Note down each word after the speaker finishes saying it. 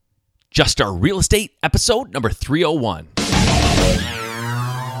Just Our Real Estate, episode number 301.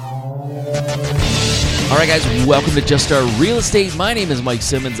 All right, guys, welcome to Just Our Real Estate. My name is Mike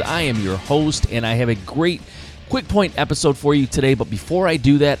Simmons. I am your host, and I have a great quick point episode for you today. But before I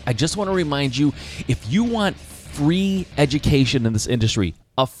do that, I just want to remind you, if you want free education in this industry,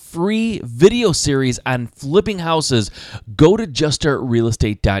 a free video series on flipping houses, go to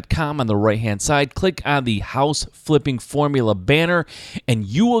juststartrealestate.com. On the right-hand side, click on the House Flipping Formula banner, and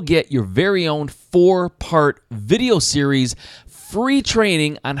you will get your very own 4-part video series, free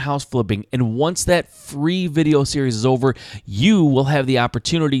training on house flipping. And once that free video series is over, you will have the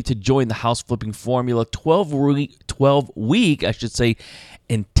opportunity to join the House Flipping Formula 12-week,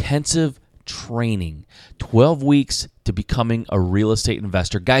 intensive training. 12 weeks to becoming a real estate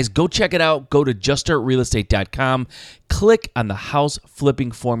investor. Guys, go check it out. Go to juststartrealestate.com. Click on the House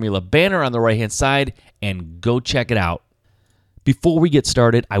Flipping Formula banner on the right-hand side and go check it out. Before we get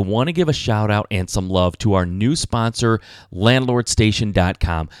started, I want to give a shout out and some love to our new sponsor,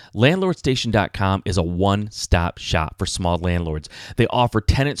 LandlordStation.com. LandlordStation.com is a one-stop shop for small landlords. They offer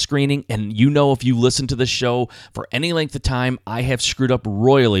tenant screening, and you know, if you listen to the show for any length of time, I have screwed up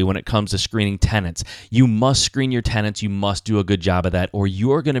royally when it comes to screening tenants. You must screen your tenants. You must do a good job of that, or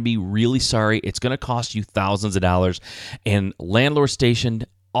you're going to be really sorry. It's going to cost you thousands of dollars, and Landlord Station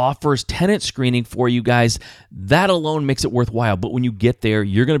offers tenant screening for you guys. That alone makes it worthwhile. But when you get there,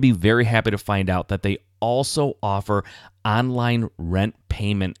 you're going to be very happy to find out that they also offer online rent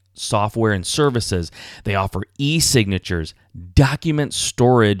payment software and services. They offer e-signatures, document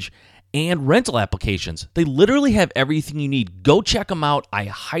storage, and rental applications. They literally have everything you need. Go check them out. I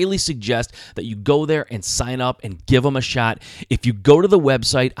highly suggest that you go there and sign up and give them a shot. If you go to the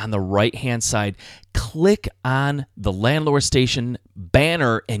website on the right-hand side, click on the Landlord Station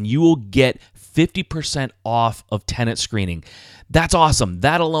banner and you will get 50% off of tenant screening. That's awesome.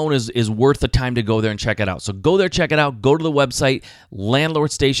 That alone is worth the time to go there and check it out. So go there, check it out. Go to the website,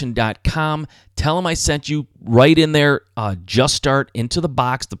 landlordstation.com. Tell them I sent you. Right in there, Just Start, into the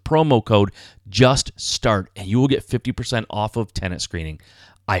box, the promo code, Just Start, and you will get 50% off of tenant screening.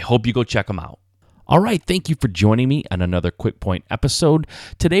 I hope you go check them out. All right, thank you for joining me on another Quick Point episode.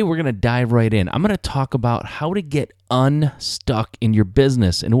 Today, we're going to dive right in. I'm going to talk about how to get unstuck in your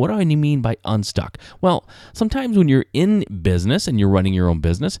business. And what do I mean by unstuck? Well, sometimes when you're in business and you're running your own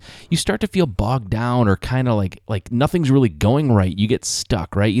business, you start to feel bogged down or kind of like nothing's really going right. You get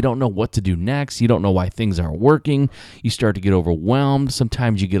stuck, right? You don't know what to do next. You don't know why things aren't working. You start to get overwhelmed.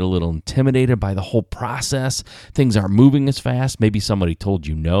 Sometimes you get a little intimidated by the whole process. Things aren't moving as fast. Maybe somebody told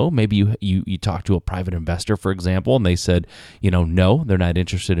you no. Maybe you talked to a private investor, for example, and they said, no, they're not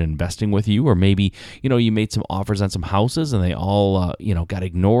interested in investing with you. Or maybe, you made some offers on some houses and they all, got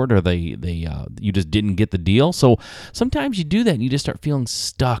ignored, or you just didn't get the deal. So sometimes you do that and you just start feeling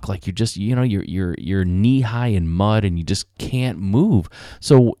stuck, like you're just, you're knee high in mud and you just can't move.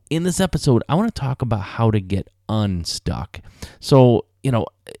 So in this episode, I want to talk about how to get unstuck. So,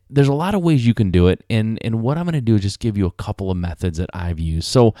 there's a lot of ways you can do it, and what I'm going to do is just give you a couple of methods that I've used.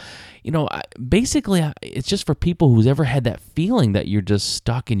 So, basically, it's just for people who's ever had that feeling that you're just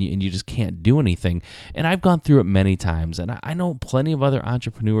stuck and you just can't do anything. And I've gone through it many times, and I know plenty of other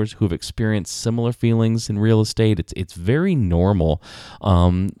entrepreneurs who have experienced similar feelings in real estate. It's very normal.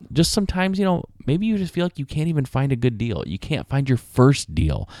 Just sometimes, maybe you just feel like you can't even find a good deal. You can't find your first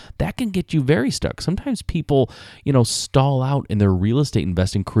deal. That can get you very stuck. Sometimes people, stall out in their real estate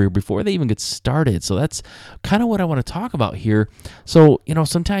investing career before they even get started. So that's kind of what I want to talk about here. So,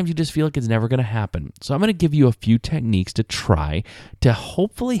 sometimes you just feel like it's never going to happen. So I'm going to give you a few techniques to try to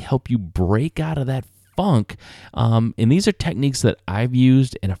hopefully help you break out of that funk. And these are techniques that I've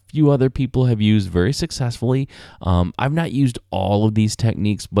used and a few other people have used very successfully. I've not used all of these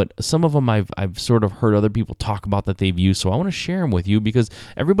techniques, but some of them I've sort of heard other people talk about that they've used. So I want to share them with you because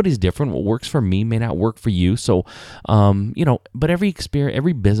everybody's different. What works for me may not work for you. So, but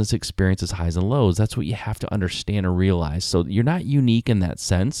every business experiences highs and lows. That's what you have to understand and realize. So you're not unique in that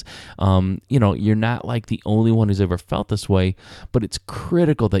sense. You're not like the only one who's ever felt this way, but it's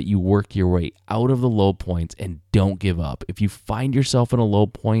critical that you work your way out of the low points and don't give up. If you find yourself in a low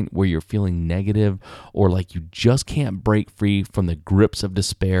point where you're feeling negative or like you just can't break free from the grips of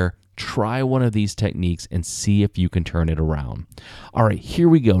despair, try one of these techniques and see if you can turn it around. All right, here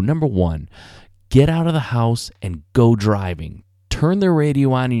we go. Number 1, get out of the house and go driving. Turn the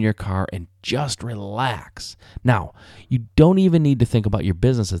radio on in your car and just relax. Now, you don't even need to think about your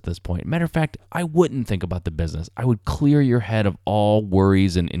business at this point. Matter of fact, I wouldn't think about the business. I would clear your head of all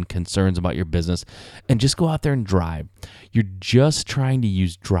worries and concerns about your business and just go out there and drive. You're just trying to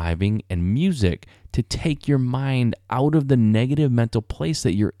use driving and music to take your mind out of the negative mental place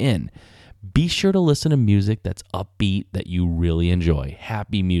that you're in. Be sure to listen to music that's upbeat, that you really enjoy.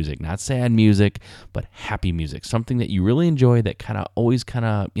 Happy music, not sad music, but happy music. Something that you really enjoy that always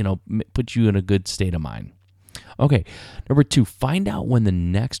puts you in a good state of mind. Okay, number 2, find out when the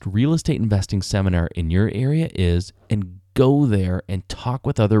next real estate investing seminar in your area is and go there and talk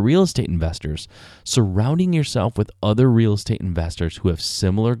with other real estate investors. Surrounding yourself with other real estate investors who have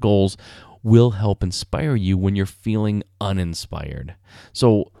similar goals will help inspire you when you're feeling uninspired.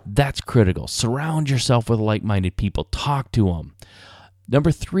 So that's critical. Surround yourself with like-minded people. Talk to them.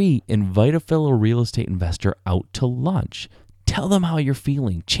 Number 3, invite a fellow real estate investor out to lunch. Tell them how you're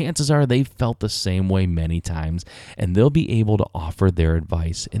feeling. Chances are they've felt the same way many times, and they'll be able to offer their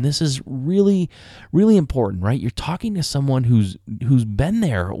advice. And this is really, really important, right? You're talking to someone who's been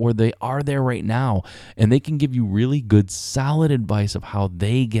there, or they are there right now, and they can give you really good, solid advice of how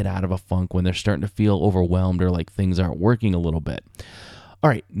they get out of a funk when they're starting to feel overwhelmed or like things aren't working a little bit. All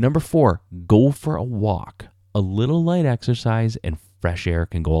right, number 4, go for a walk. A little light exercise and fresh air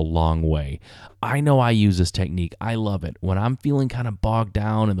can go a long way. I know I use this technique. I love it. When I'm feeling kind of bogged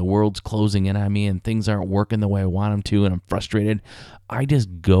down and the world's closing in on me and things aren't working the way I want them to and I'm frustrated, I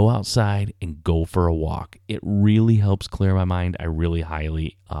just go outside and go for a walk. It really helps clear my mind. I really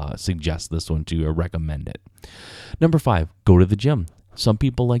highly suggest this one to you. I recommend it. Number 5, go to the gym. Some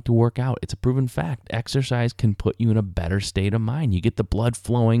people like to work out. It's a proven fact. Exercise can put you in a better state of mind. You get the blood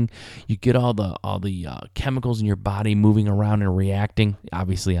flowing. You get all the chemicals in your body moving around and reacting.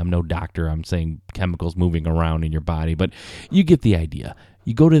 Obviously, I'm no doctor. I'm saying chemicals moving around in your body, but you get the idea.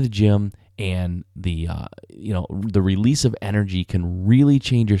 You go to the gym, and the release of energy can really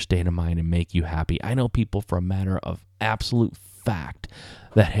change your state of mind and make you happy. I know people, for a matter of absolute fact,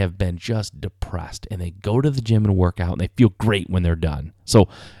 that have been just depressed, and they go to the gym and work out and they feel great when they're done. So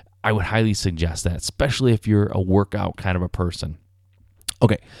I would highly suggest that, especially if you're a workout kind of a person.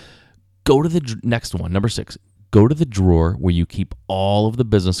 Okay, go to the next one, number 6. Go to the drawer where you keep all of the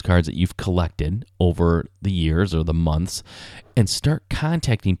business cards that you've collected over the years or the months, and start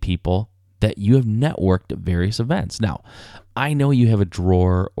contacting people that you have networked at various events. Now, I know you have a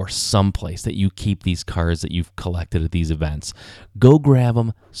drawer or someplace that you keep these cards that you've collected at these events. Go grab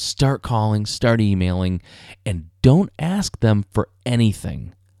them, start calling, start emailing, and don't ask them for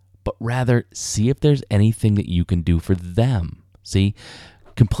anything, but rather see if there's anything that you can do for them. See?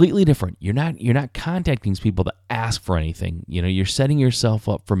 Completely different. You're not contacting these people to ask for anything. You're setting yourself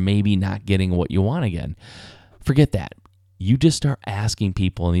up for maybe not getting what you want again. Forget that. You just start asking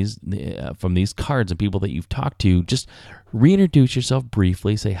people from these cards and people that you've talked to, just reintroduce yourself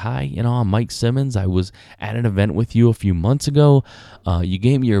briefly. Say, hi, I'm Mike Simmons. I was at an event with you a few months ago. You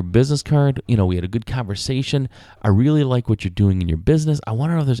gave me your business card. We had a good conversation. I really like what you're doing in your business. I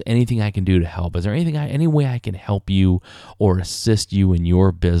want to know if there's anything I can do to help. Is there any way I can help you or assist you in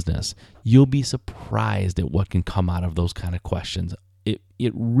your business? You'll be surprised at what can come out of those kind of questions.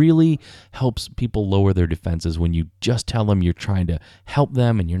 It really helps people lower their defenses when you just tell them you're trying to help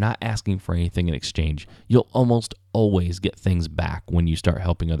them and you're not asking for anything in exchange. You'll almost always get things back when you start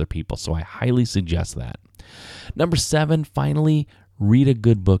helping other people, so I highly suggest that. Number 7, finally, read a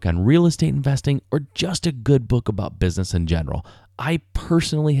good book on real estate investing or just a good book about business in general. I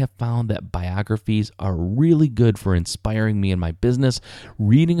personally have found that biographies are really good for inspiring me in my business.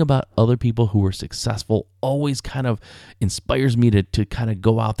 Reading about other people who are successful always kind of inspires me to kind of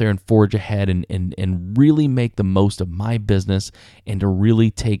go out there and forge ahead and really make the most of my business and to really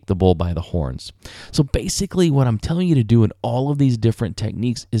take the bull by the horns. So basically what I'm telling you to do in all of these different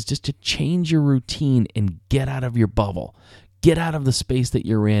techniques is just to change your routine and get out of your bubble. Get out of the space that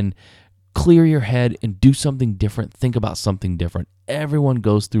you're in. Clear your head and do something different. Think about something different. Everyone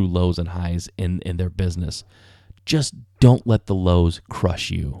goes through lows and highs in their business. Just don't let the lows crush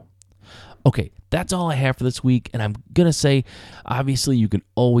you. Okay, that's all I have for this week. And I'm going to say, obviously, you can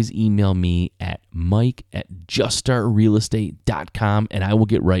always email me at mike@juststartrealestate.com and I will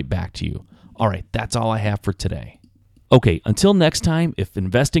get right back to you. All right, that's all I have for today. Okay, until next time, if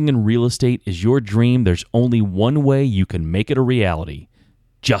investing in real estate is your dream, there's only one way you can make it a reality.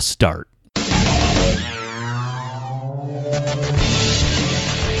 Just start.